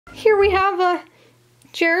here we have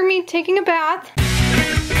Jeremy taking a bath.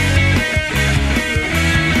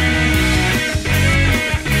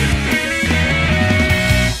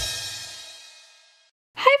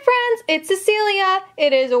 It's Cecilia.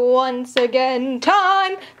 It is once again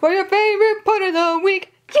time for your favorite part of the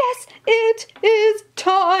week. Yes, it is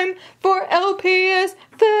time for LPS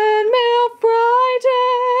Fanmail Friday.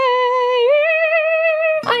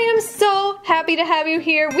 I am so happy to have you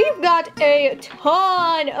here. We've got a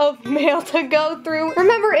ton of mail to go through.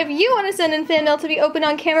 Remember, if you want to send in fan mail to be opened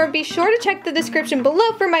on camera, be sure to check the description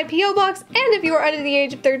below for my P.O. box, and if you are under the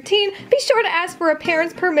age of 13, be sure to ask for a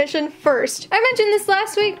parent's permission first. I mentioned this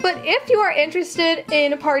last week, but if you are interested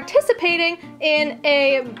in participating in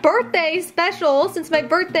a birthday special, since my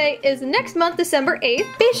birthday is next month, December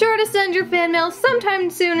 8th, be sure to send your fan mail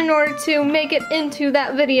sometime soon in order to make it into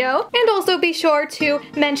that video. And also be sure to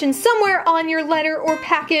mention somewhere on your letter or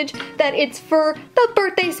package that it's for the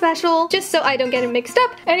birthday special, just so I don't get it mixed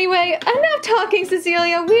up. Anyway, enough talking,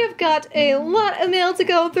 Cecilia. We have got a lot of mail to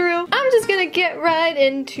go through. I'm just gonna get right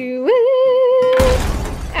into it.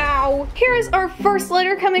 Ow. Here is our first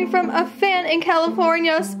letter coming from a fan in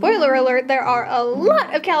California. Spoiler alert, there are a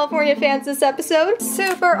lot of California fans this episode.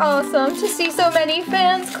 Super awesome to see so many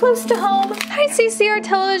fans close to home. Hi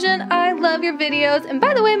ccrtelevision, I love your videos. And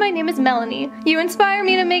by the way, my name is Melanie. You inspire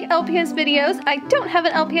me to make LPS videos. I don't have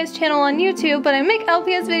an LPS channel on YouTube, but I make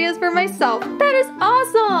LPS videos for myself. That is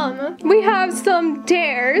awesome. We have some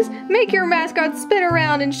dares. Make your mascot spin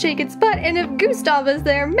around and shake its butt, and if Gustav is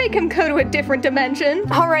there, make him go to a different dimension.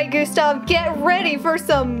 Alright, Gustav, get ready for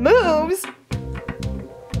some moves!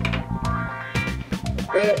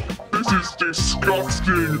 Oh, this is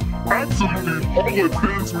disgusting! Absolutely horrid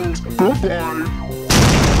dance moves! Goodbye!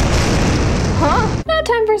 Huh? Now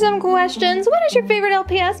time for some questions. What is your favorite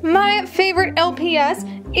LPS? My favorite LPS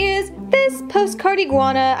is this postcard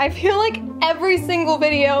iguana. I feel like every single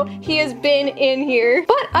video he has been in here.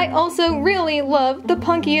 But I also really love the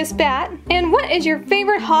punkiest bat. And what is your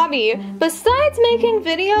favorite hobby? Besides making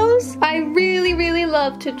videos, I really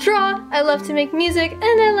love to draw, I love to make music,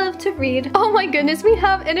 and I love to read. Oh my goodness, we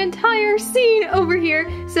have an entire scene over here.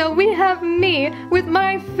 So we have me with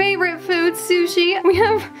my favorite food, sushi. We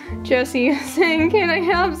have Jesse saying, can I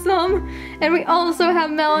have some? And we also have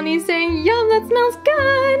Melanie saying, yum, that smells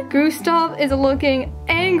good. Gustav is looking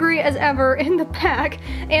angry as ever in the back.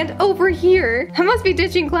 And over here, I must be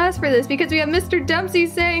ditching class for this because we have Mr. Dempsey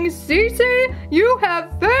saying, Cece, you have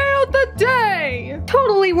failed the day.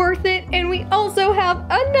 Totally worth it. And we also have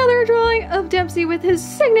another drawing of Dempsey with his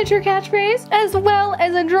signature catchphrase, as well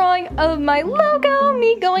as a drawing of my logo,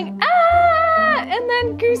 me going, ah! And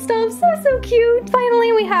then Gustav, so cute.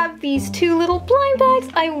 Finally, we have these two little blind bags.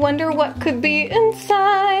 I wonder what could be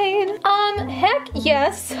inside. Heck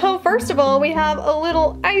yes. So first of all, we have a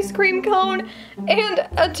little ice cream cone and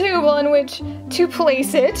a tube on which to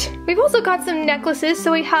place it. We've also got some necklaces.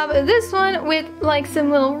 So we have this one with like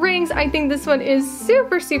some little rings. I think this one is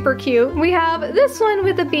super cute. We have this one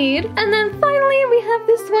with a bead. And then finally, we have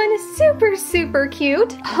this one super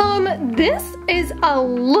cute. This is a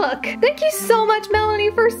look. Thank you so much,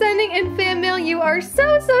 Melanie, for sending in fan mail. You are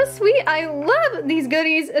so sweet. I love these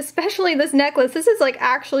goodies, especially this necklace. This is like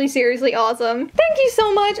actually seriously awesome. Thank you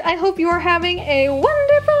so much. I hope you are having a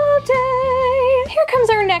wonderful day. Here comes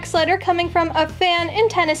our next letter coming from a fan in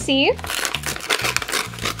Tennessee.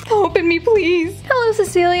 Open me, please. Hello,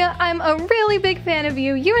 Cecilia. I'm a really big fan of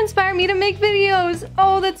you. You inspire me to make videos.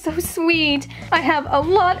 Oh, that's so sweet. I have a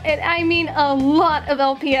lot, and I mean a lot of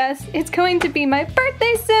LPS. It's going to be my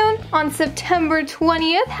birthday soon on September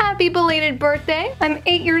 20th. Happy belated birthday. I'm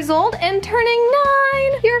 8 years old and turning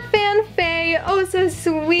 9. Your fan, Fayeh. Oh, so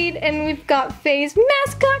sweet. And we've got Faye's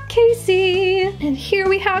mascot, Casey. And here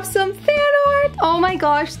we have some fan art. Oh my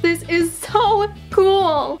gosh, this is so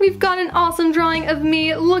cool. We've got an awesome drawing of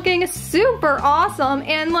me looking super awesome,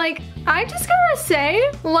 and like, I just gotta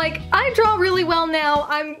say, like, I draw really well now,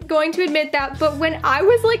 I'm going to admit that, but when I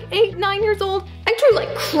was like 8, 9 years old, I drew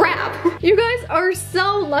like crap. You guys are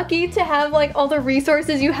so lucky to have like all the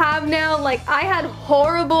resources you have now. Like, I had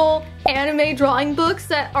horrible anime drawing books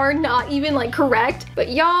that are not even like correct, but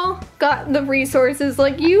y'all got the resources.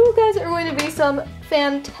 Like, you guys are going to be some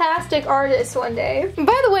fantastic artists one day.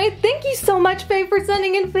 By the way, thank you so much, Fayeh, for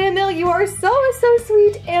sending in fan mail. You are so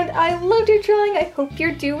sweet, and I loved your drawing. I hope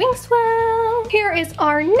you're doing swell. you. Here is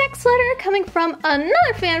our next letter coming from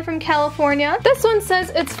another fan from California. This one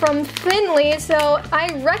says it's from Finley, so I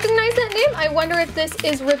recognize that name. I wonder if this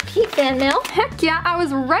is repeat fan mail. Heck yeah, I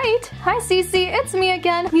was right. Hi Cece, it's me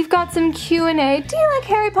again. We've got some Q&A. Do you like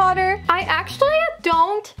Harry Potter? I actually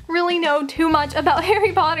don't really know too much about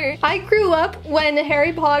Harry Potter. I grew up when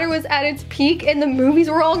Harry Potter was at its peak and the movies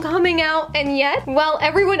were all coming out, and yet, while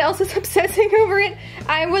everyone else was obsessing over it,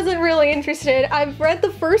 I wasn't really interested. I've read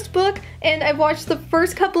the first book and I've watched the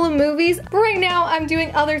first couple of movies. Right now I'm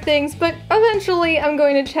doing other things, but eventually I'm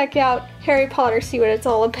going to check out Harry Potter, see what it's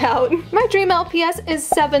all about. My dream LPS is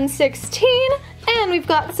 716, and we've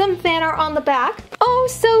got some fan art on the back. Oh,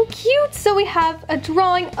 so cute! So we have a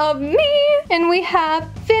drawing of me, and we have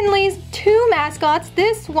Finley's two mascots.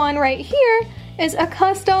 This one right here is a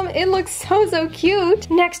custom. It looks so cute.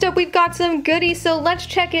 Next up, we've got some goodies, so let's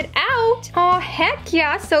check it out. Oh, heck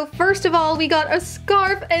yeah. So first of all, we got a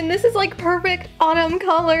scarf, and this is like perfect autumn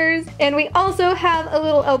colors. And we also have a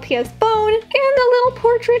little LPS bone and a little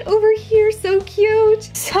portrait over here. So cute.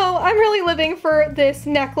 So I'm really living for this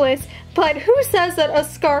necklace. But who says that a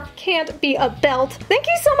scarf can't be a belt? Thank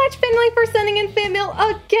you so much, Finley, for sending in fan mail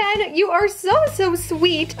again. You are so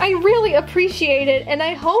sweet. I really appreciate it, and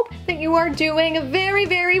I hope that you are doing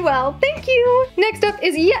very well. Thank you. Next up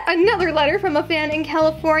is yet another letter from a fan in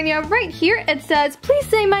California. Right here it says, please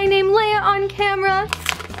say my name Leia on camera.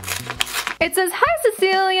 It says, hi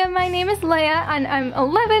Cecilia, my name is Leia and I'm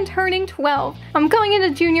 11 turning 12. I'm going into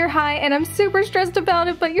junior high and I'm super stressed about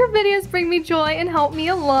it, but your videos bring me joy and help me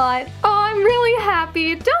a lot. Oh, I'm really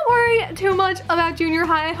happy. Don't worry too much about junior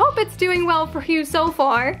high. I hope it's doing well for you so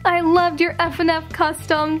far. I loved your FNF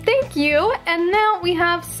custom. Thank you. And now we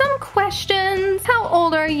have some questions. How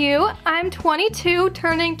old are you? I'm 22,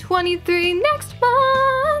 turning 23 next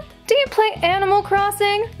month. Do you play Animal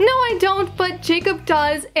Crossing? No, I don't, but Jacob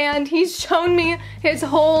does, and he's shown me his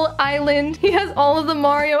whole island. He has all of the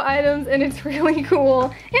Mario items, and it's really cool.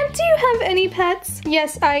 And do you have any pets?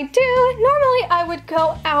 Yes, I do. Normally, I would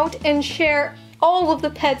go out and share all of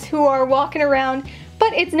the pets who are walking around,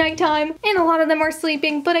 but it's nighttime, and a lot of them are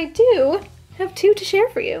sleeping, but I do have two to share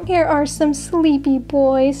for you. Here are some sleepy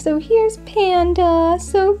boys. So here's Panda,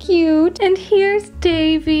 so cute. And here's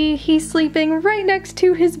Devi. He's sleeping right next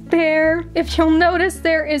to his bear. If you'll notice,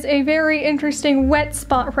 there is a very interesting wet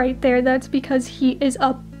spot right there. That's because he is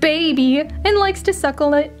a baby and likes to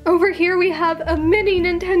suckle it. Over here we have a mini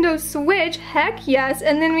Nintendo Switch. Heck yes.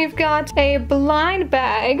 And then we've got a blind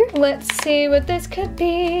bag. Let's see what this could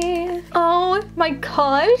be. Oh my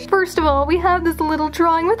gosh. First of all, we have this little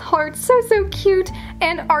drawing with hearts. So cute.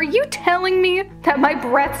 And are you telling me that my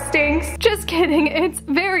breath stinks? Just kidding. It's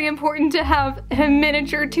very important to have a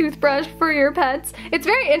miniature toothbrush for your pets. It's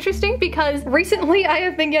very interesting because recently I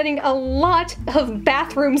have been getting a lot of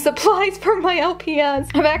bathroom supplies for my LPS.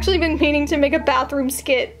 I've actually been meaning to make a bathroom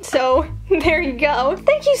skit, so there you go.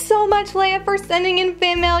 Thank you so much, Leia, for sending in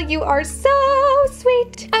fan mail. You are so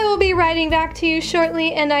sweet. I will be writing back to you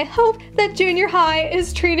shortly, and I hope that junior high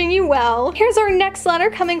is treating you well. Here's our next letter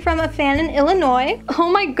coming from a fan in Illinois. Oh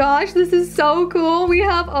my gosh, this is so cool. We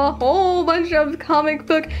have a whole bunch of comic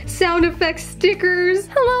book sound effects stickers.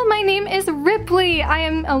 Hello, my name is Ripley. I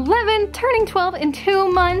am 11, turning 12 in 2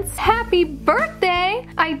 months. Happy birthday!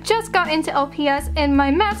 I just got into LPS, and my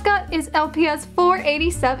mascot is LPS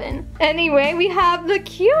 487. Anyway, we have the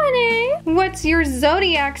Q&A. What's your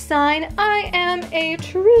zodiac sign? I am a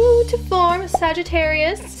true to form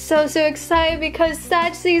Sagittarius. So excited because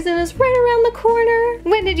Sag season is right around the corner.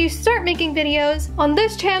 When did you start making videos? On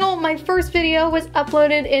this channel, my first video was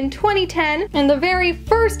uploaded in 2010, and the very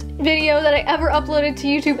first video that I ever uploaded to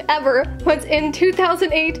YouTube ever was in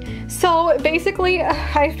 2008. So basically,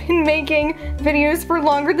 I've been making videos for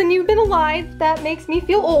longer than you've been alive. That makes me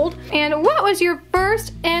feel old. And what was your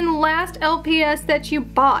first and last LPS that you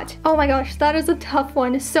bought? Oh my gosh, that is a tough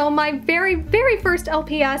one. So my very first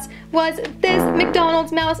LPS was this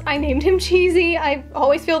McDonald's mouse. I named him Cheesy. I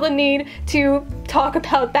always feel the need to talk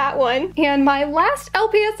about that one. And my last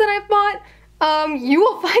LPS that I've bought, you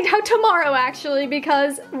will find out tomorrow actually,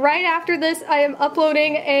 because right after this I am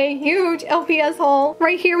uploading a huge LPS haul.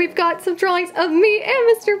 Right here we've got some drawings of me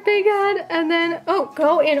and Mr. Big Head, and then, oh,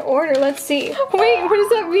 go in order, let's see. Wait, what does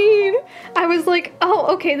that mean? I was like,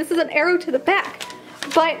 oh, okay, this is an arrow to the back.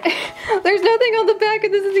 But there's nothing on the back,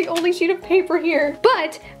 and this is the only sheet of paper here.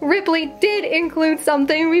 But Ripley did include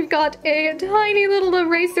something. We've got a tiny little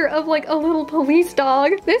eraser of like a little police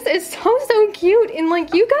dog. This is so cute, and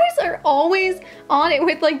like you guys are always on it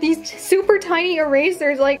with like these super tiny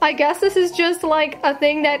erasers. Like I guess this is just like a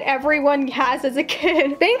thing that everyone has as a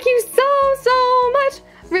kid. Thank you so much,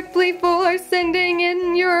 Ripley, for sending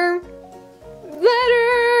in your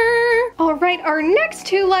letter. All right, our next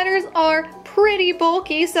two letters are pretty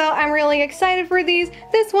bulky, so I'm really excited for these.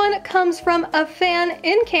 This one comes from a fan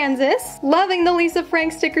in Kansas. Loving the Lisa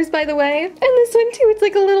Frank stickers, by the way. And this one too, it's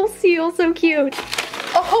like a little seal, so cute.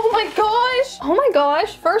 Oh my gosh! Oh my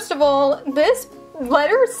gosh, first of all, this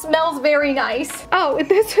letter smells very nice. Oh,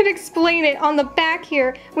 this would explain it. On the back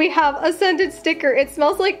here, we have a scented sticker. It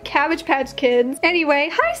smells like Cabbage Patch Kids.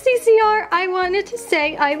 Anyway, hi CCR. I wanted to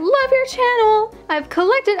say I love your channel. I've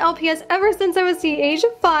collected LPS ever since I was the age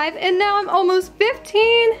of 5, and now I'm almost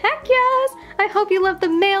 15. Heck yes! I hope you love the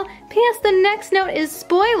mail. P.S. the next note is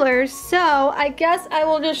spoilers, so I guess I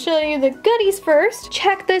will just show you the goodies first.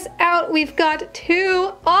 Check this out. We've got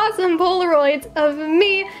 2 awesome Polaroids of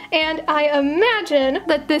me, and I imagine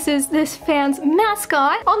that this is this fan's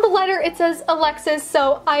mascot. On the letter it says Alexis,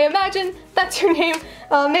 so I imagine that's her name.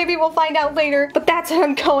 Maybe we'll find out later, but that's what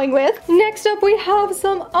I'm going with. Next up we have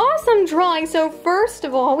some awesome drawings. So first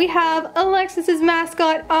of all, we have Alexis's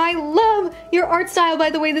mascot. I love your art style, by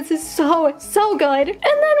the way. This is so good. And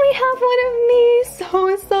then we have one of me.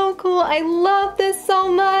 So cool. I love this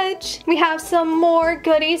so much. We have some more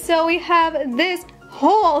goodies. So we have this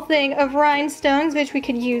whole thing of rhinestones, which we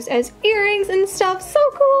could use as earrings and stuff. So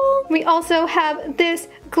cool. We also have this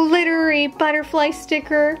glittery butterfly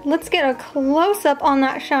sticker. Let's get a close-up on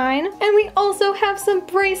that shine. And we also have some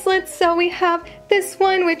bracelets. So we have this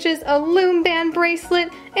one, which is a loom band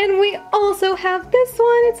bracelet, and we also have this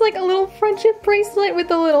one. It's like a little friendship bracelet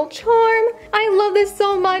with a little charm. I love this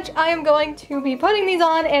so much. I am going to be putting these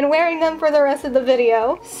on and wearing them for the rest of the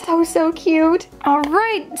video. So cute. All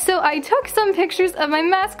right, so I took some pictures of my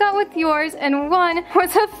mascot with yours, and one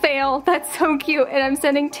was a fail. That's so cute. And I'm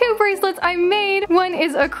sending 2 bracelets I made. One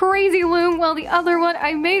is a crazy loom, while the other one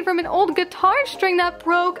I made from an old guitar string that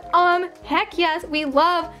broke. Heck yes, we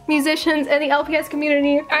love musicians in the LPS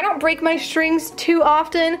community. I don't break my strings too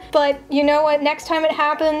often, but you know what? Next time it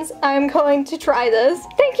happens, I'm going to try this.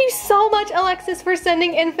 Thank you so much, Alexis, for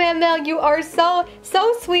sending in fan mail. You are so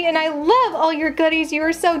sweet, and I love all your goodies. You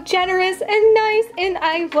are so generous and nice, and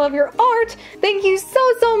I love your art. Thank you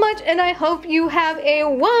so much, and I hope you have a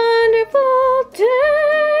wonderful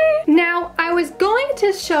day. Now, I was going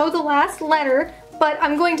to show the last letter, but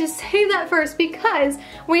I'm going to save that first because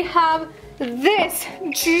we have this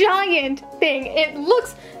giant thing. It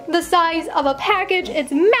looks the size of a package.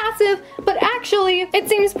 It's massive, but actually it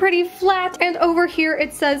seems pretty flat, and over here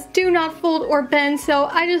it says do not fold or bend. So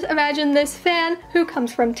I just imagine this fan, who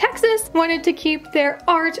comes from Texas, wanted to keep their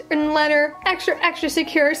art and letter extra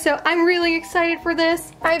secure, so I'm really excited for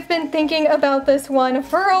this. I've been thinking about this one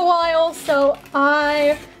for a while, so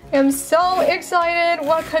I am so excited.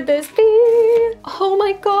 What could this be? Oh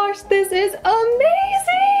my gosh, this is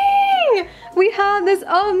amazing! We have this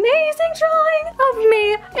amazing drawing of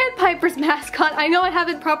me and Piper's mascot. I know I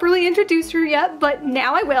haven't properly introduced her yet, but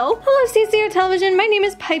now I will. Hello ccrtelevision, my name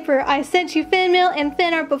is Piper. I sent you fan mail and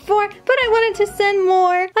fan art before, but I wanted to send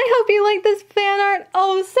more. I hope you like this fan art.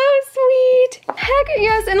 Oh, so sweet. Heck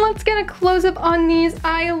yes, and let's get a close-up on these.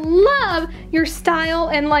 I love your style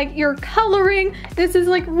and like your coloring. This is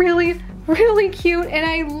like really cute, and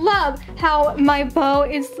I love how my bow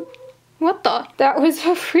is... What the? That was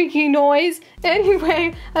a freaky noise.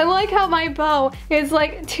 Anyway, I like how my bow is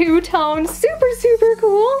like 2-tone. Super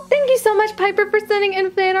cool. Thank you so much, Piper, for sending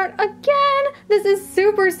in fan art again. This is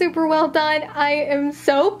super well done. I am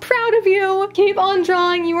so proud of you. Keep on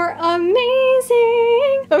drawing. You are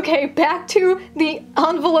amazing. Okay, back to the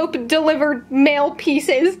envelope delivered mail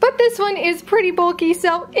pieces. But this one is pretty bulky,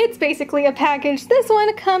 so it's basically a package. This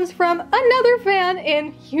one comes from another fan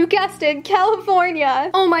in, you guessed it,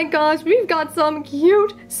 California. Oh my gosh, we've got some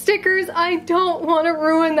cute stickers. I don't want to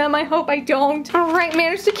ruin them. I hope I don't. All right,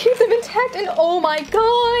 managed to keep them intact, and oh my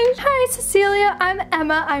gosh. Hi, Cecilia. I'm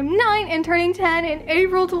Emma. I'm 9 and turning 10 in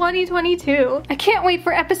April 2022. I can't wait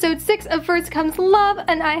for episode 6 of First Comes Love,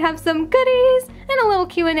 and I have some goodies and a little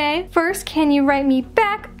Q&A. First, can you write me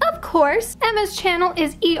back? Of course. Emma's channel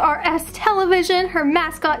is ERS Television. Her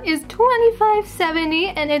mascot is 2570,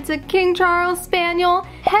 and it's a King Charles Spaniel.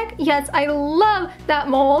 Heck yes, I love that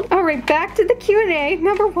mold. All right, back to the Q&A.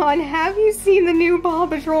 Number 1, have you seen the new Paw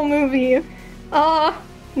Patrol movie?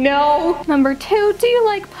 No. Number 2, do you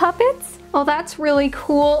like puppets? Oh, that's really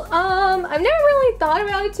cool. I've never really thought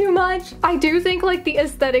about it too much. I do think like the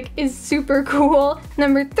aesthetic is super cool.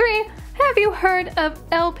 Number 3, have you heard of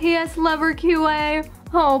LPS Lover QA?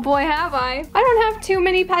 Oh boy, have I. I don't have too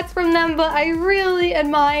many pets from them, but I really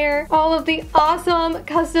admire all of the awesome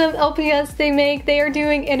custom LPS they make. They are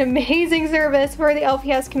doing an amazing service for the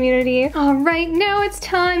LPS community. All right, now it's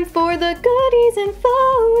time for the goodies and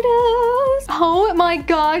photos. Oh my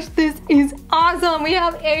gosh, this is awesome. We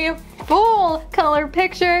have a full color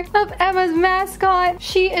picture of Emma's mascot.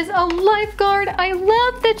 She is a lifeguard. I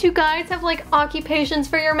love that you guys have like occupations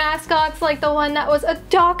for your mascots, like the one that was a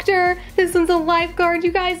doctor. This one's a lifeguard.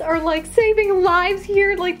 You guys are like saving lives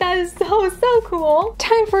here. Like that is so cool.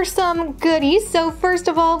 Time for some goodies. So first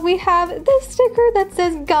of all, we have this sticker that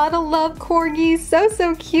says gotta love corgis.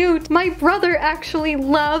 So cute. My brother actually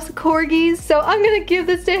loves corgis, so I'm gonna give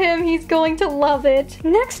this to him. He's going to love it.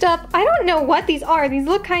 Next up, I don't know what these are. These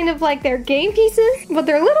look kind of like they're game pieces, but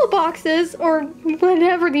they're little boxes or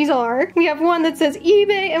whatever these are. We have one that says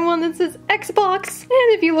eBay and one that says Xbox.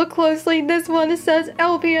 And if you look closely, this one says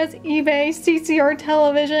LPS, eBay, CCR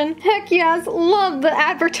television. Heck yes, love the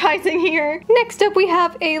advertising here. Next up, we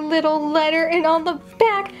have a little letter, and on the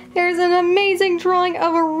back, there's an amazing drawing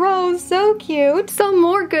of a rose. So cute. Some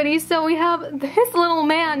more goodies. So we have this little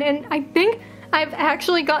man, and I think I've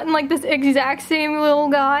actually gotten like this exact same little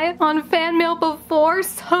guy on Fanmail before.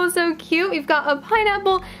 So cute. We've got a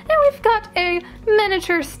pineapple and we've got a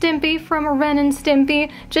miniature Stimpy from Ren and Stimpy.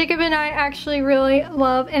 Jacob and I actually really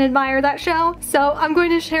love and admire that show, so I'm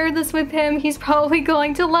going to share this with him. He's probably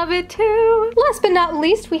going to love it too. Last but not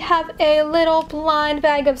least, we have a little blind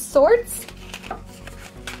bag of sorts.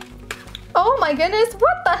 Oh my goodness,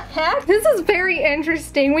 what the heck? This is very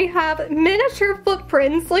interesting. We have miniature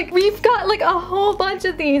footprints. Like, we've got like a whole bunch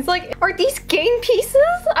of these. Like, are these game pieces?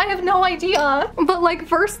 I have no idea. But like,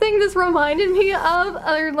 first thing this reminded me of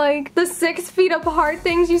are like the 6 feet apart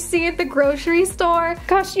things you see at the grocery store.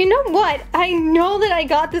 Gosh, you know what? I know that I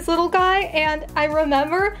got this little guy, and I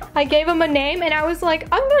remember I gave him a name and I was like,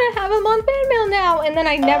 I'm gonna have him on Fanmail now, and then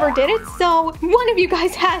I never did it. So one of you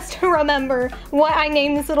guys has to remember what I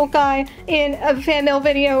named this little guy in a Fanmail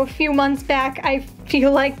video a few months back. I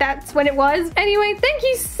feel like that's when it was. Anyway, thank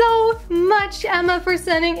you so much, Emma, for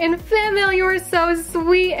sending in Fanmail. You are so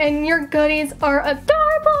sweet and your goodies are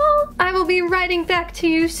adorable. I will be writing back to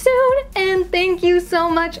you soon, and thank you so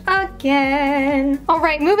much again. All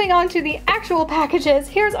right, moving on to the actual packages.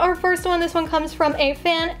 Here's our first one. This one comes from a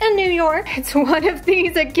fan in New York. It's one of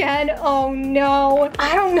these again. Oh no.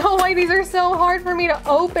 I don't know why these are so hard for me to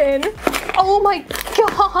open. Oh my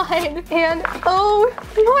god. And oh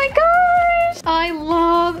my gosh. I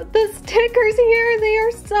love the stickers here. They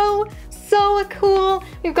are so cool.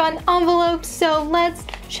 We've got an envelope, so let's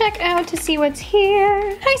check out to see what's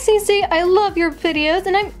here. Hi Cece, I love your videos,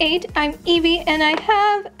 and I'm 8. I'm Evie and I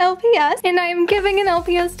have LPS, and I am giving an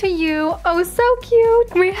LPS to you. Oh, so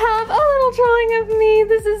cute. We have a little drawing of me.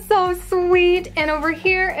 This is so sweet. And over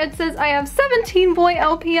here it says I have 17 boy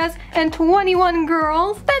LPS and 21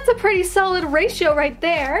 girls. That's a pretty solid ratio right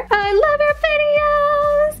there. I love your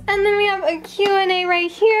videos. And then we have a Q&A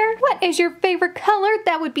right here. What is your favorite color?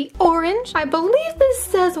 That would be orange. I believe this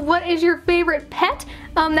says what is your favorite pet?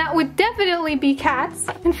 That would definitely be cats.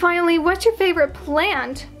 And finally, what's your favorite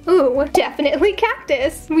plant? Ooh, definitely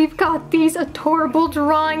cactus. We've got these adorable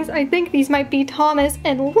drawings. I think these might be Thomas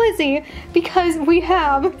and Lizzie, because we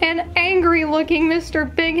have an angry looking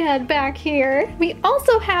Mr. Bighead back here. We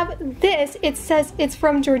also have this. It says it's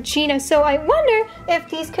from Jorgina, so I wonder if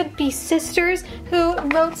these could be sisters who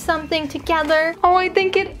wrote something together. Oh, I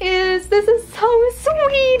think it is. This is so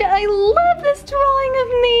sweet. I love this drawing of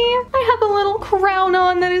me. I have a little crown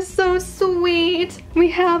on that is so sweet. We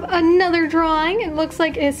have another drawing. It looks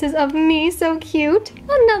like this is of me, so cute.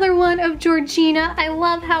 Another one of Jorgina. I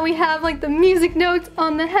love how we have like the music notes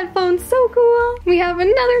on the headphones, so cool. We have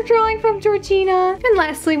another drawing from Jorgina. And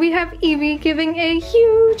lastly, we have Evie giving a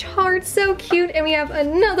huge heart, so cute. And we have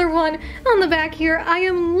another one on the back here. I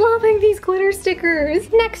am loving these glitter stickers.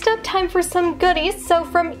 Next up, time for some goodies. So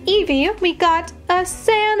from Evie, we got a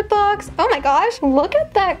sandbox. Oh my gosh, look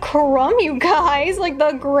at that crumb, you guys. Like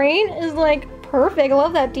the grain is like perfect. I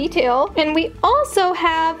love that detail. And we also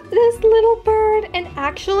have this little bird, and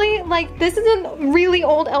actually like this is a really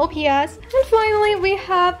old LPS. And finally we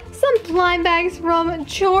have some blind bags from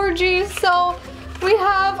Georgie. So we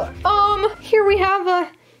have here we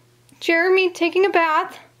have Jeremy taking a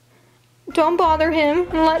bath. Don't bother him.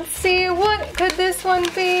 Let's see, what could this one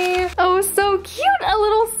be? Oh, so cute, a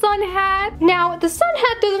little sun hat. Now the sun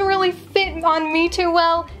hat doesn't really fit on me too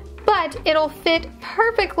well, but it'll fit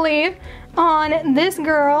perfectly on this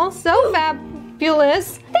girl. So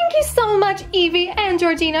fabulous. Thank you so much, Evie and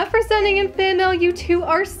Jorgina, for sending in fan mail. You two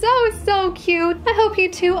are so cute. I hope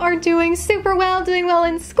you two are doing super well, doing well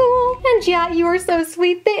in school. And yeah, you are so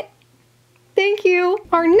sweet. Thank you.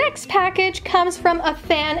 Our next package comes from a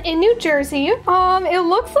fan in New Jersey. It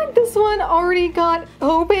looks like this one already got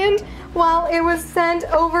opened while it was sent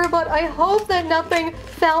over, but I hope that nothing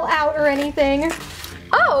fell out or anything.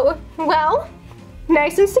 Oh, well,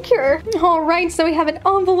 nice and secure. All right, so we have an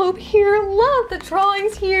envelope here. Love the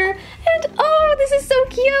drawings here. And oh, this is so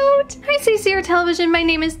cute. Hi, ccrtelevision. My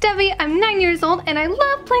name is Devi. I'm 9 years old and I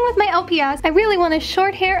love playing with my LPS. I really want a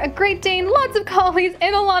short hair, a Great Dane, lots of collies,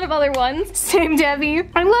 and a lot of other ones. Same, Devi.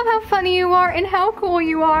 I love how funny you are and how cool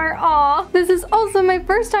you are. Aw. This is also my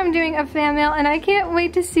first time doing a fan mail and I can't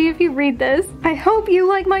wait to see if you read this. I hope you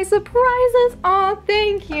like my surprises. Aw,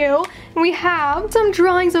 thank you. We have some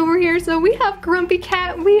drawings over here. So we have Grumpy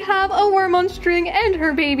Cat, we have a worm on string and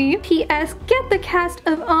her baby. P.S. Get the cast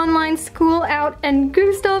of Online School out and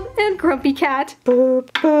Gustav and Grumpy Cat.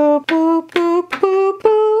 Boop, boop, boop, boop, boop, boop, boop,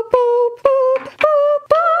 boop, boop,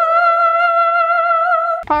 boop.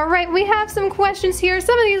 Alright, we have some questions here.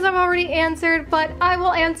 Some of these I've already answered, but I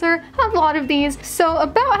will answer a lot of these. So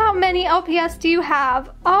about how many LPS do you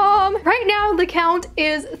have? Right now the count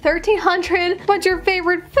is 1,300. What's your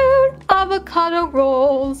favorite food? Avocado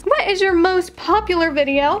rolls. What is your most popular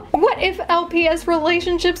video? What if LPS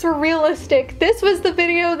relationships were realistic? This was the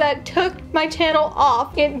video that took my channel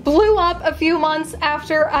off. It blew up a few months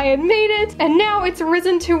after I had made it, and now it's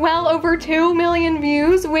risen to well over 2 million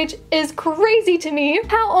views, which is crazy to me.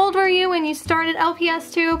 How old were you when you started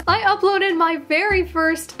LPS Tube? I uploaded my very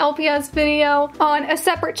first LPS video on a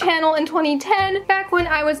separate channel in 2010, back when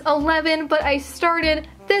I was 11, but I started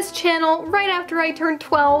this channel right after I turned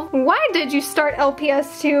 12. Why did you start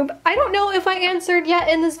LPS Tube? I don't know if I answered yet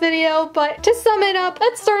in this video, but to sum it up,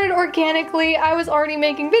 that started organically. I was already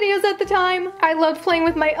making videos at the time. I loved playing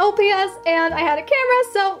with my LPS and I had a camera,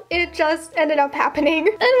 so it just ended up happening.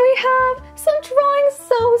 And we have some drawings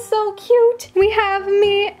so cute. We have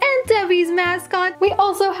me and Devi's mascot. We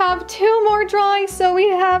also have 2 more drawings. So we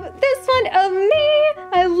have this one of me.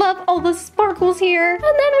 I love all the sparkles here. And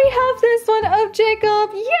then we have this one of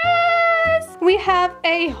Jacob. Yes! We have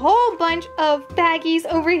a whole bunch of baggies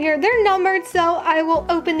over here. They're numbered, so I will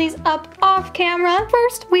open these up off camera.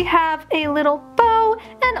 First, we have a little bow,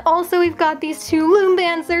 and also we've got these 2 loom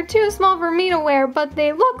bands. They're too small for me to wear, but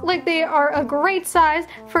they look like they are a great size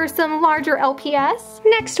for some larger LPS.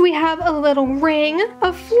 Next, we have a little ring,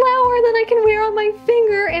 a flower that I can wear on my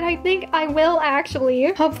finger, and I think I will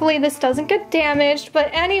actually. Hopefully this doesn't get damaged,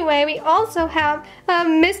 but anyway, we also have a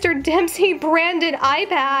Mr. Dempsey branded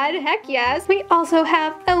iPad. Heck yes. We also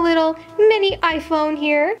have a little mini iPhone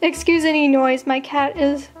here. Excuse any noise, my cat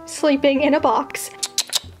is sleeping in a box.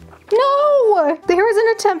 No! There was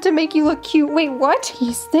an attempt to make you look cute. Wait, what?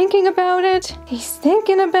 He's thinking about it. He's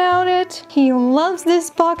thinking about it. He loves this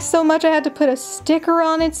box so much I had to put a sticker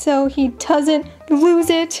on it so he doesn't lose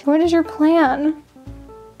it. What is your plan?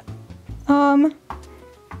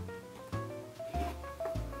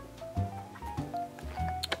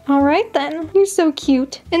 Alright then, you're so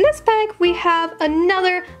cute. In this bag we have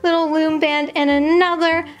another little loom band and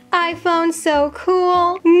another iPhone, so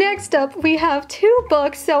cool. Next up we have 2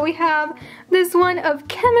 books. So we have this one of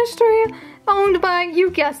chemistry owned by, you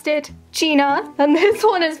guessed it, Gina. And this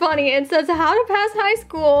one is funny. It says how to pass high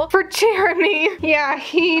school for Jeremy. Yeah,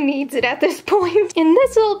 he needs it at this point. In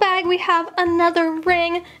this little bag we have another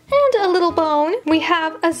ring and a little bone. We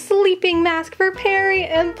have a sleeping mask for Perry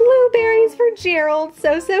and blueberries for Gerald.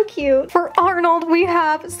 So cute. For Arnold we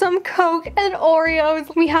have some Coke and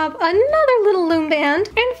Oreos. We have another little loom band.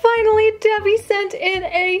 And finally Devi sent in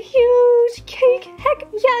a huge cake. Heck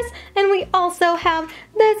yes. And we also have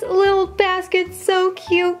this little basket. So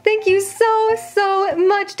cute. Thank you so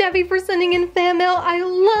much, Devi, for sending in fan mail. I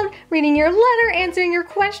loved reading your letter, answering your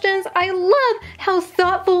questions. I love how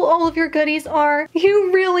thoughtful all of your goodies are.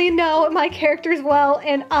 You really know my characters well,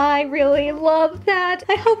 and I really love that.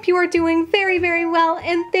 I hope you are doing very well,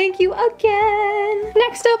 and thank you again.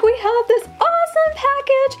 Next up, we have this awesome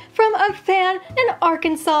package from a fan in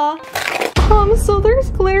Arkansas. So there's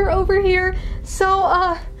glitter over here.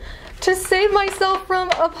 So, to save myself from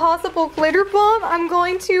a possible glitter bomb, I'm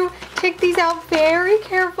going to take these out very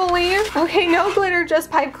carefully. Okay, no glitter, just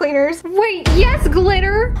pipe cleaners. Wait, yes,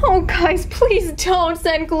 glitter! Oh, guys, please don't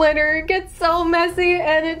send glitter. It gets so messy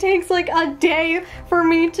and it takes like a day for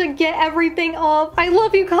me to get everything off. I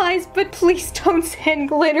love you guys, but please don't send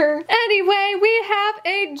glitter. Anyway, we have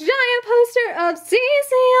a giant poster of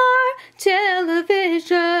CCR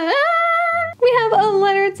television. We have a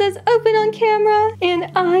letter that says open on camera,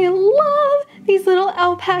 and I love these little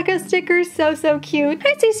alpaca stickers. So cute.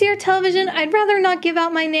 Hi ccrtelevision, I'd rather not give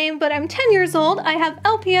out my name, but I'm 10 years old. I have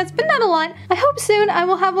LPS, but not a lot. I hope soon I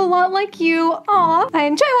will have a lot like you. Aw. I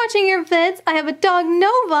enjoy watching your vids. I have a dog,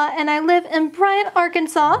 Nova, and I live in Bryant,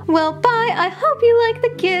 Arkansas. Well, bye. I hope you like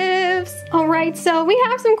the gifts. Alright, so we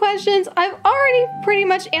have some questions. I've already pretty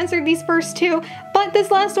much answered these first two, but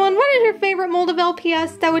this last one, what is your favorite mold of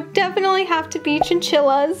LPS? That would definitely have to be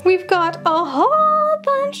chinchillas. We've got a whole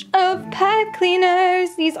bunch of pipe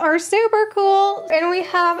cleaners. These are super cool. And we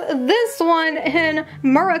have this one in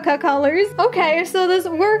Murica colors. Okay, so this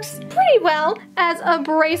works pretty well as a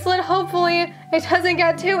bracelet. Hopefully it doesn't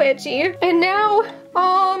get too itchy. And now,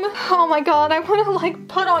 oh my god, I want to like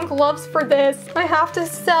put on gloves for this. I have to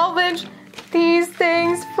salvage these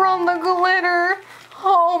things from the glitter.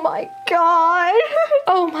 Oh my god.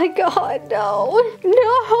 Oh my god, no. No,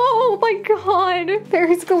 oh my god.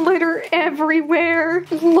 There's glitter everywhere.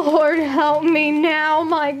 Lord help me now,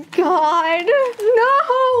 my god.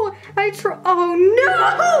 No! Oh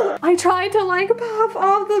no! I tried to like pop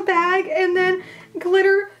off the bag and then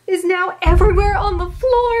glitter is now everywhere on the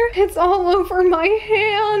floor. It's all over my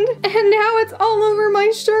hand. And now it's all over my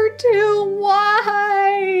shirt too.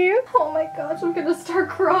 Why? Oh my gosh, I'm gonna start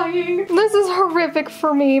crying. This is horrific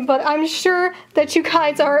for me, but I'm sure that you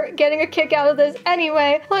guys are getting a kick out of this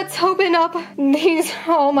anyway. Let's open up these,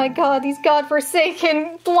 oh my god, these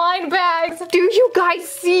godforsaken blind bags. Do you guys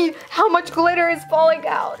see how much glitter is falling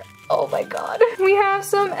out? Oh my god. We have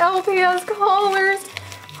some LPS collars.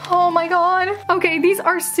 Oh my god. Okay, these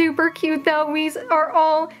are super cute though. These are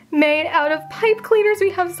all made out of pipe cleaners.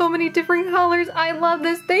 We have so many different colors. I love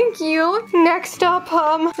this. Thank you. Next up,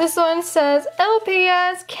 this one says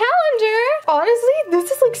LPS calendar. Honestly,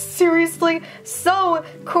 this is like seriously so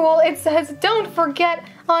cool. It says don't forget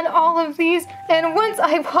on all of these, and once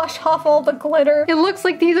I wash off all the glitter, it looks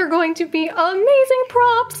like these are going to be amazing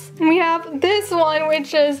props. And we have this one,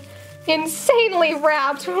 which is insanely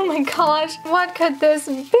wrapped. Oh my gosh, what could this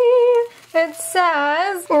be? It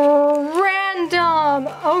says random.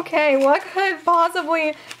 Okay, what could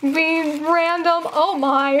possibly be random? Oh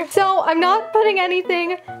my. So I'm not putting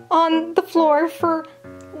anything on the floor for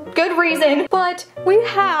good reason, but we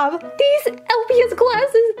have these LPS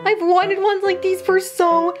glasses. I've wanted ones like these for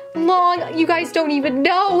so long. You guys don't even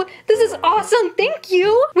know. This is awesome. Thank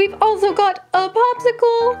you. We've also got a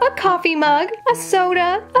popsicle, a coffee mug, a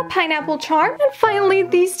soda, a pineapple charm, and finally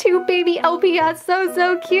these two baby LPS.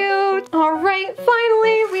 So cute. All right,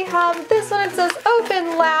 finally we have this one. It says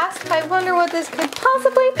open last. I wonder what this could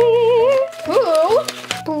possibly be. Ooh,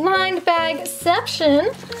 blind bagception.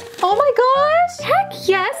 Oh my gosh. Heck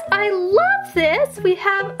yes, I love this. We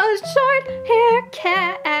have a short hair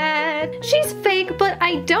cat. She's fake, but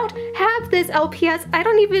I don't have this LPS. I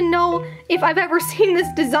don't even know if I've ever seen this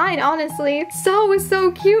design, honestly.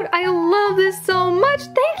 So cute. I love this so much.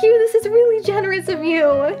 Thank you. This is really generous of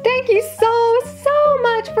you. Thank you so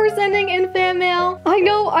much for sending in fan mail. I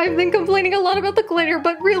know I've been complaining a lot about the glitter,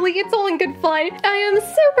 but really it's all in good fun. I am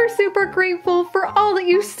super grateful for all that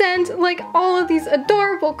you sent, like all of these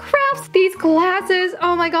adorable crafts, these glasses.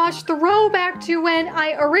 Oh my gosh, throwback to when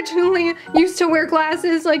I originally used to wear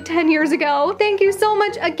glasses like 10 years ago. Thank you so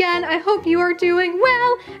much again. I hope you are doing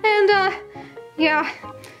well, and yeah,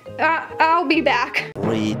 I'll be back.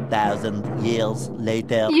 3,000 years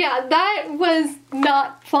later. Yeah, that was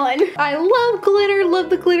not fun. I love glitter, love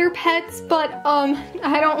the glitter pets, but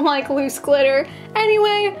I don't like loose glitter.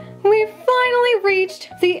 Anyway, we finally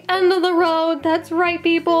reached the end of the road. That's right,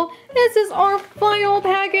 people. This is our final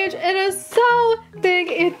package. It is so big,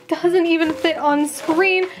 it doesn't even fit on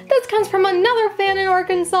screen. This comes from another fan in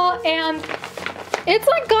Arkansas, and it's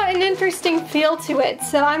like got an interesting feel to it.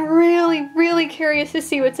 So I'm really curious to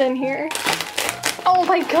see what's in here. Oh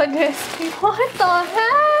my goodness, what the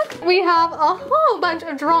heck? We have a whole bunch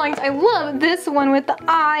of drawings. I love this one with the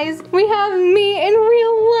eyes. We have me in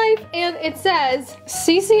real life, and it says,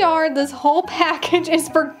 CCR, this whole package is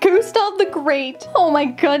for Gustav the Great. Oh my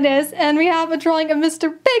goodness. And we have a drawing of Mr.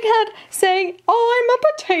 Bighead saying, I'm a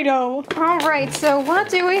potato. All right, so what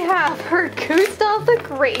do we have for Gustav the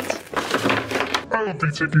Great? I'll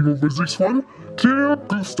be taking over this one. Dear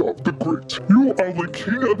Gustav the Great, you are the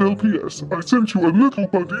king of LPS. I sent you a little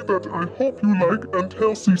buddy that I hope you like, and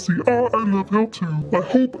tell CCR I love her too. I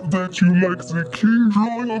hope that you like the king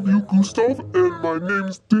drawing of you, Gustav, and my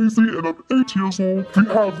name's Daisy and I'm 8 years old. We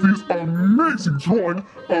have this amazing drawing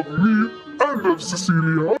of me, and of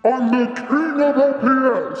Cecilia. I'm the king of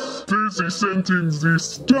LPS. Daisy sent in the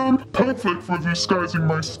stamp, perfect for disguising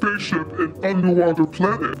my spaceship in underwater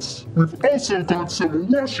planets. We've also got some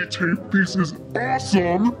washi tape. This is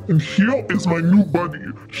awesome. And here is my new buddy.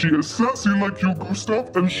 She is sassy like you,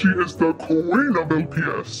 Gustav, and she is the queen of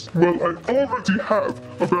LPS. Well, I already have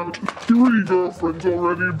about 3 girlfriends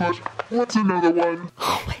already, but what's another one?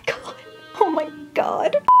 Oh my god. Oh my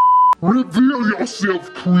god. Reveal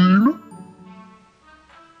yourself, queen.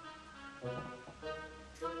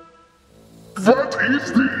 What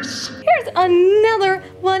is this? Here's another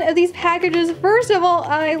one of these packages. First of all,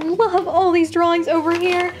 I love all these drawings over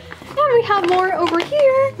here. And we have more over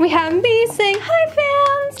here. We have me saying, hi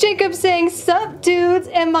fans. Jacob saying, sup dudes.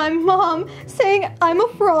 And my mom saying, I'm a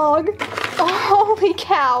frog. Oh, holy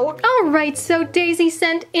cow. All right, so Daisy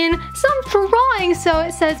sent in some drawings. So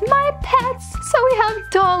it says, my pets. So we have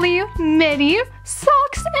Dolly, Mitty,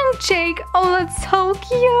 Socks, and Jake. Oh, that's so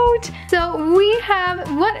cute. So we have,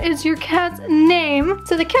 what is your cat's name?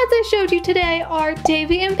 So the cats I showed you today are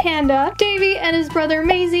Devi and Panda. Devi and his brother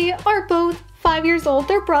Maisie are both 5 years old,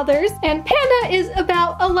 they're brothers, and Panda is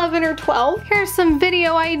about 11 or 12. Here's some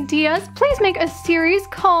video ideas. Please make a series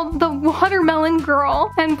called The Watermelon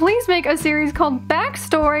Girl, and please make a series called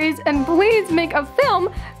Backstories, and please make a film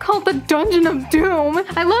called The Dungeon of Doom.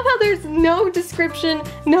 I love how there's no description,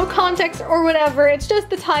 no context or whatever, it's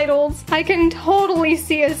just the titles. I can totally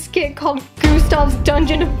see a skit called Gustav's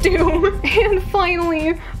Dungeon of Doom. And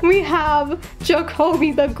finally, we have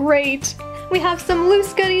Jacoby the Great. We have some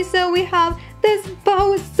loose goodies, so we have this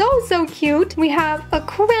bow, so cute. We have a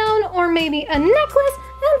crown or maybe a necklace,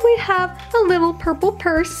 and we have a little purple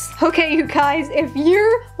purse. Okay, you guys, if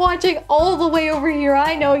you're watching all the way over here,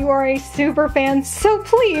 I know you are a super fan, so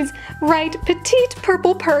please write petite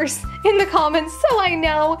purple purse in the comments so I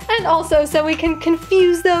know, and also so we can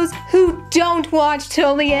confuse those who don't watch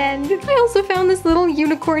till the end. I also found this little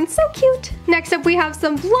unicorn, so cute. Next up we have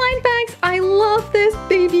some blind bags. I love this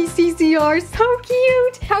baby CCR, so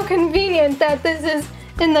cute. How convenient that this is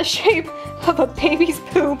in the shape of a baby's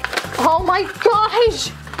poop. Oh my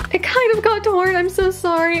gosh! It kind of got torn, I'm so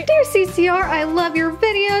sorry. Dear CCR, I love your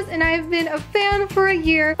videos and I've been a fan for a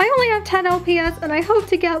year. I only have 10 LPS and I hope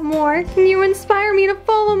to get more. You inspire me to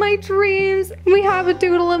follow my dreams. We have a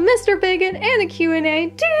doodle of Mr. Bigot and a Q&A.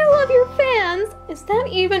 Do you love your fans? Is that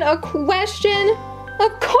even a question?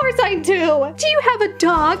 Of course I do! Do you have a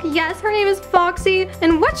dog? Yes, her name is Foxy.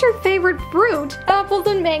 And what's your favorite fruit? Apples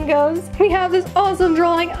and mangoes. We have this awesome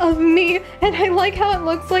drawing of me, and I like how it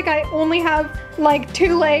looks like I only have like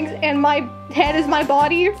 2 legs and my head is my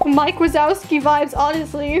body. Mike Wazowski vibes,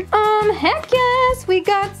 honestly. Heck yes! We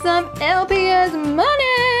got some LPS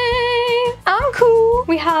money! I'm cool!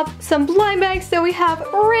 We have some blind bags, so we have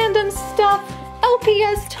random stuff,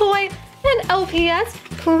 LPS toy, and LPS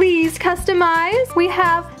please customize. We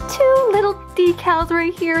have 2 little decals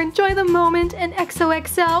right here, enjoy the moment, and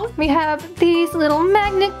XOXO. We have these little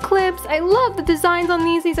magnet clips. I love the designs on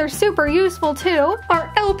these are super useful too.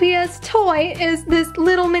 Our LPS toy is this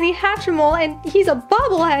little mini Hatchimal, and he's a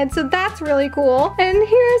bobblehead, so that's really cool. And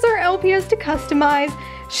here's our LPS to customize.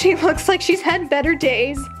 She looks like she's had better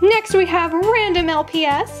days. Next we have random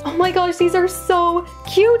LPS. Oh my gosh, these are so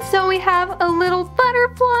cute. So we have a little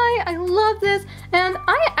butterfly. I love this. And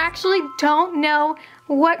I actually don't know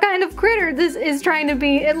what kind of critter this is trying to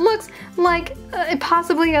be. It looks like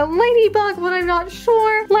possibly a ladybug, but I'm not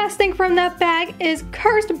sure. Last thing from that bag is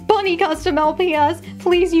Cursed Bunny Custom LPS.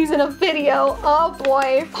 Please use in a video. Oh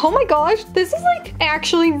boy. Oh my gosh, this is like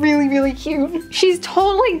actually really cute. She's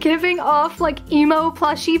totally giving off like emo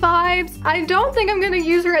plushie vibes. I don't think I'm gonna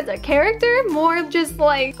use her as a character, more of just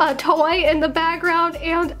like a toy in the background,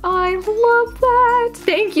 and I love that.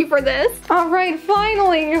 Thank you for this. All right,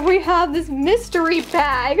 finally, we have this mystery bag.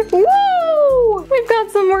 Woo! We've got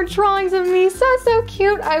some more drawings of me. So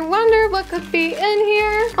cute. I wonder what could be in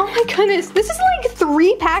here. Oh my goodness. This is like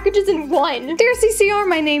 3 packages in one. Dear CCR,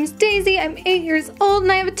 my name's Daisy. I'm 8 years old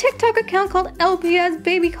and I have a TikTok account called LPS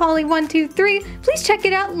Baby Collie 123. Please check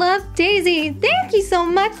it out. Love, Daisy. Thank you so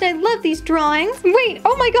much. I love these drawings. Wait,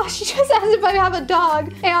 oh my gosh. She just asked if I have a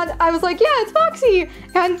dog. And I was like, yeah, it's Foxy.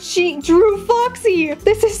 And she drew Foxy.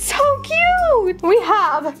 This is so cute. We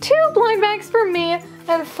have 2 blind bags for me.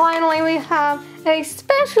 And finally we have a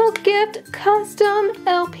special gift custom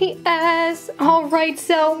LPS. Alright,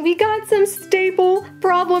 so we got some staple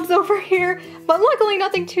problems over here, but luckily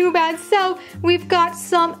nothing too bad. So we've got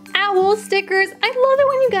some owl stickers. I love it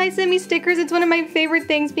when you guys send me stickers. It's one of my favorite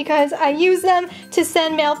things because I use them to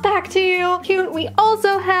send mail back to you. Cute. We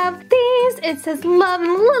also have these. It says love and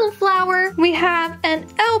a little flower. We have an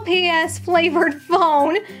LPS flavored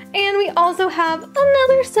phone, and we also have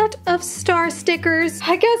another set of star stickers.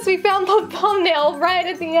 I guess we found the thumbnail right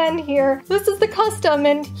at the end here. This is the custom,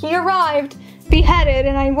 and he arrived beheaded,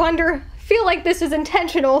 and I feel like this is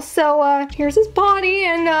intentional. So here's his body,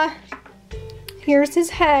 and here's his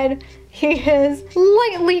head. He is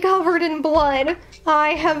lightly covered in blood. I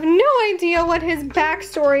have no idea what his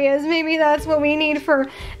backstory is. Maybe that's what we need for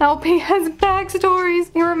LPS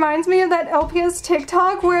backstories. It reminds me of that LPS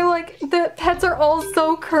TikTok where like the pets are all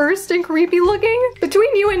so cursed and creepy looking.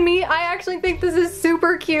 Between you and me, I actually think this is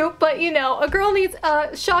super cute, but you know, a girl needs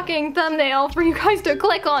a shocking thumbnail for you guys to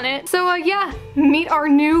click on it. So yeah, meet our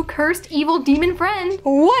new cursed evil demon friend.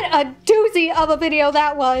 What a doozy of a video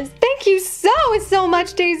that was. Thank you so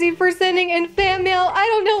much, Daisy, for sending in fan mail. I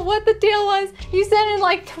don't know what the deal was. You sent in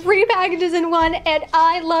like 3 packages in one, and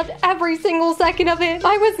I loved every single second of it.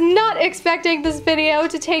 I was not expecting this video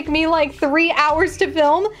to take me like 3 hours to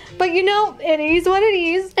film, but you know, it is what it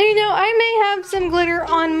is. And you know, I may have some glitter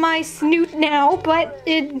on my snoot now, but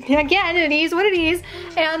it is what it is.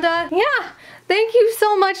 And yeah. Thank you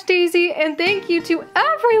so much, Daisy, and thank you to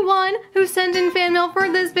everyone who sent in fan mail for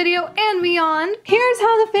this video and beyond. Here's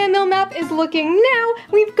how the fan mail map is looking now.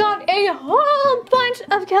 We've got a whole bunch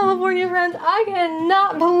of California friends. I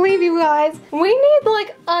cannot believe you guys. We need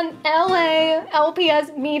like an LA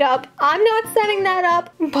LPS meetup. I'm not setting that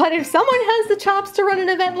up, but if someone has the chops to run an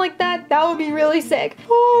event like that, that would be really sick.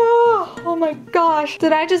 Oh my gosh.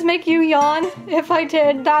 Did I just make you yawn? If I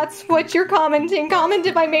did, that's what you're commenting. Comment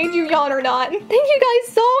if I made you yawn or not. Thank you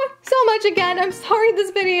guys so much again. I'm sorry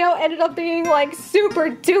this video ended up being like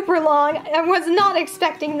super duper long. I was not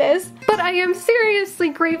expecting this, but I am seriously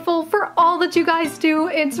grateful for all that you guys do.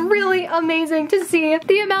 It's really amazing to see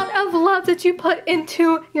the amount of love that you put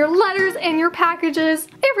into your letters and your packages.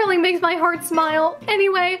 It really makes my heart smile.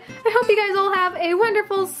 Anyway, I hope you guys all have a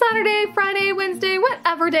wonderful Saturday, Friday, Wednesday,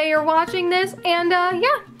 whatever day you're watching this, and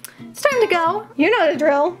yeah, it's time to go. You know the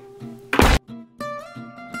drill.